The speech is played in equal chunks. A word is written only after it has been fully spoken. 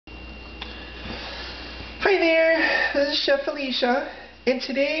Hi there, this is Chef Alicia, and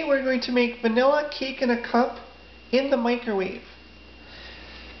today we're going to make vanilla cake in a cup in the microwave.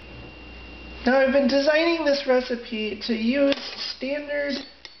 Now I've been designing this recipe to use standard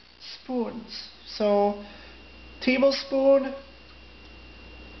spoons, so tablespoon,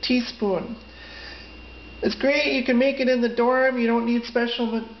 teaspoon. It's great, you can make it in the dorm, you don't need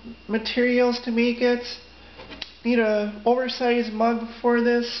special materials to make it. Need an oversized mug for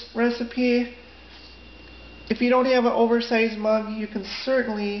this recipe. If you don't have an oversized mug, you can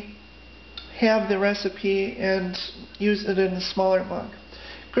certainly have the recipe and use it in a smaller mug.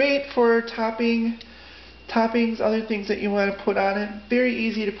 Great for toppings, other things that you want to put on it. Very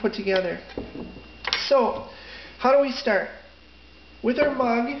easy to put together. So, how do we start? With our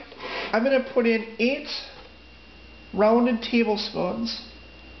mug, I'm going to put in 8 rounded tablespoons,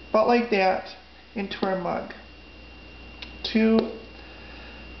 about like that, into our mug. 2,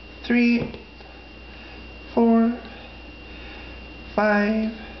 3, 4,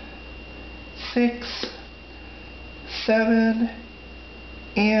 5, 6, 7,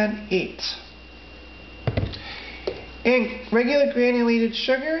 and 8. And regular granulated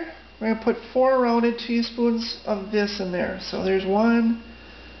sugar, we're going to put 4 rounded teaspoons of this in there. So there's 1,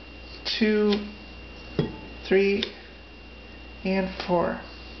 2, 3, and 4.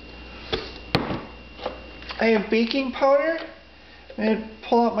 I have baking powder. I'm going to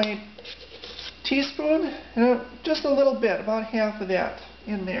pull out my teaspoon, and just a little bit, about half of that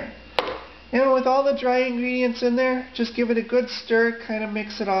in there. And with all the dry ingredients in there, just give it a good stir, kind of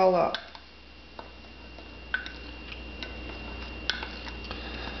mix it all up.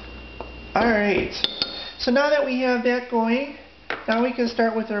 Alright, so now that we have that going, now we can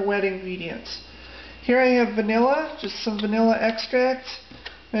start with our wet ingredients. Here I have vanilla, just some vanilla extract.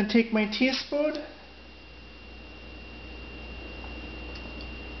 I'm going to take my teaspoon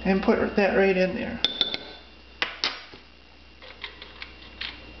and put that right in there.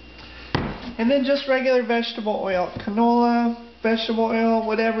 And then just regular vegetable oil, canola, vegetable oil,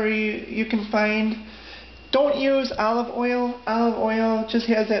 whatever you can find. Don't use olive oil. Olive oil just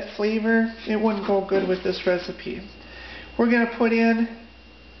has that flavor. It wouldn't go good with this recipe. We're going to put in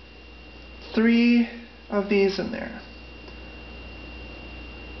 3 of these in there.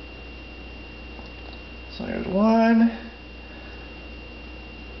 So there's 1,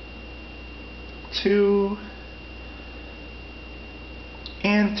 2,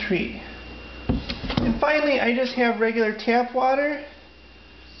 and 3. And finally, I just have regular tap water.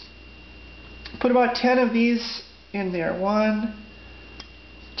 Put about 10 of these in there. 1,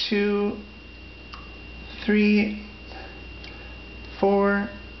 2, 3, 4,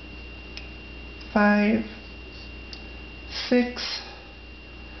 5, 6,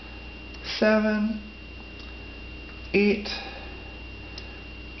 7, 8,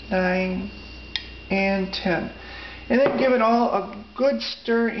 9, and 10. And then give it all a good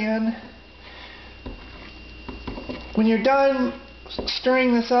stir in. When you're done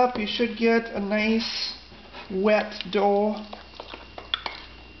stirring this up, you should get a nice wet dough.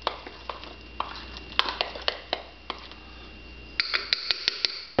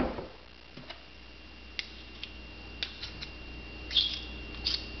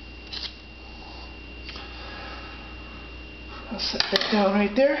 I'll set that down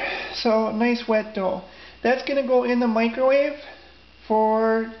right there. So, a nice wet dough. That's going to go in the microwave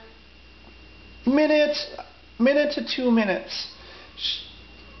for minute to 2 minutes.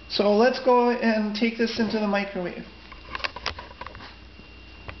 So let's go and take this into the microwave.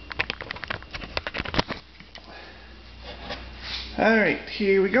 Alright,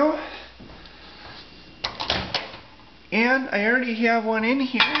 here we go. And I already have one in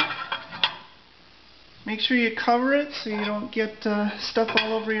here. Make sure you cover it so you don't get stuff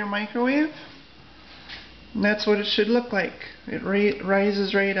all over your microwave. And that's what it should look like. It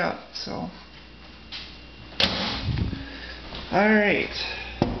rises right up. So, alright.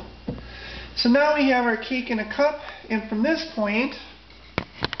 So now we have our cake in a cup, and from this point,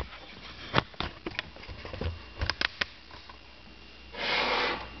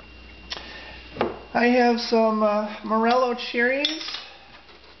 I have some Morello cherries.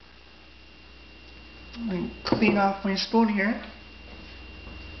 Let me clean off my spoon here.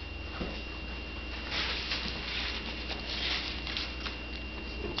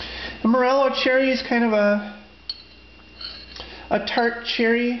 The Morello cherry is kind of a tart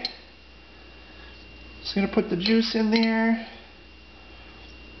cherry. Just going to put the juice in there.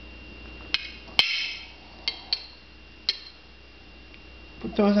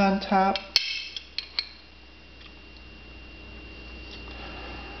 Put those on top.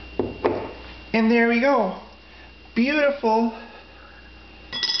 And there we go. Beautiful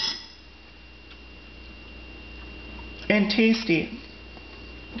and tasty.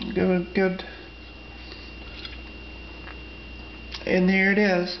 Good. And there it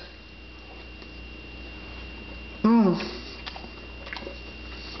is.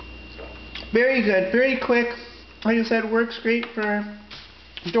 Very good, very quick. Like I said, works great for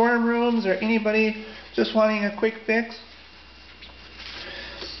dorm rooms or anybody just wanting a quick fix.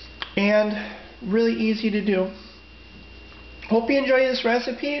 And really easy to do. Hope you enjoy this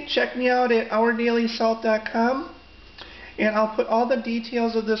recipe. Check me out at OurDailySalt.com, and I'll put all the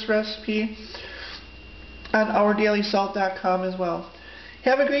details of this recipe on OurDailySalt.com as well.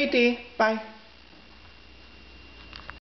 Have a great day. Bye.